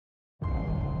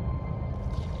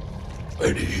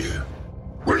Eddie,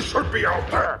 we should be out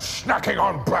there snacking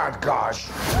on bad guys.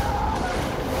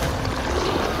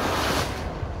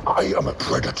 I am a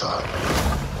predator.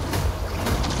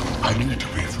 I need to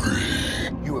be free.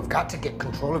 You have got to get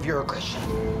control of your aggression,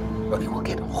 or you will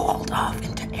get hauled off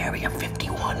into Area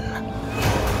 51.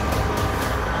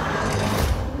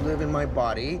 You live in my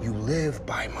body. You live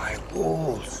by my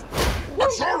rules.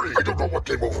 I'm sorry. I don't know what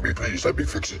came over me. Please let me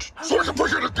fix it so I can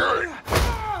bring it again.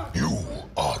 You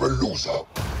are a loser.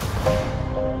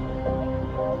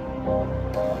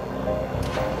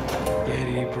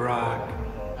 Eddie Brock,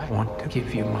 I want to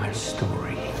give you my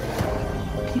story.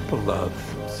 People love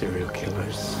serial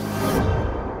killers.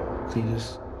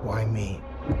 Cletus, why me?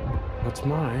 What's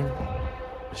mine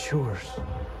is yours,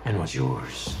 and what's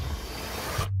yours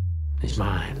is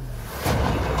mine.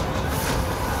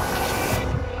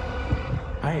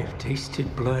 I have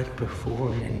tasted blood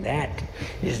before, and that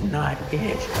is not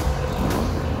it.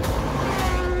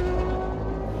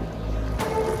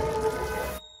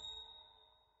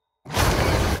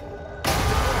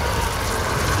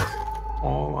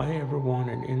 All I ever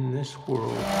wanted in this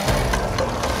world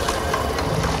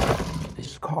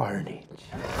is carnage.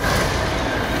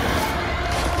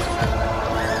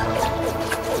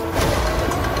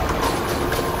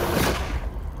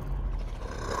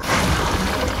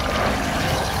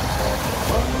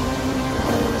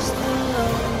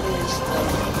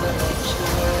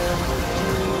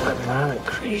 I'm not a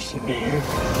crazy man.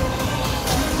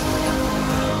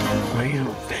 I'm a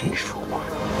vengeful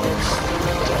one.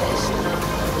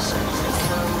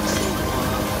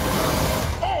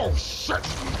 Oh, shit!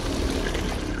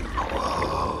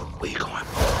 Whoa, where you going?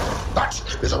 That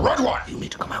is a red one. You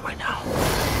need to come out right now.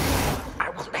 I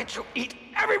will let you eat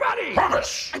everybody!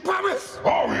 Promise. I promise!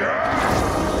 Oh,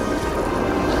 yeah!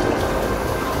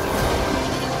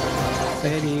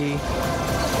 Eddie,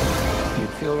 you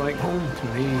feel like home to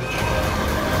me.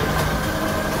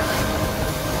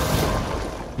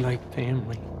 Like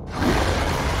family.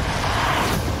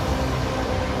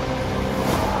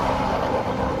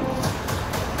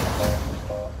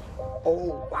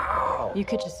 Oh, wow. You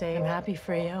could just say I'm happy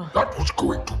for you. That was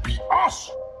going to be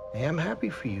us. I am happy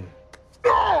for you.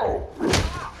 No!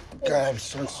 God, I'm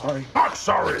so sorry. Not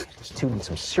sorry. This dude needs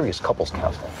some serious couples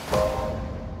counseling.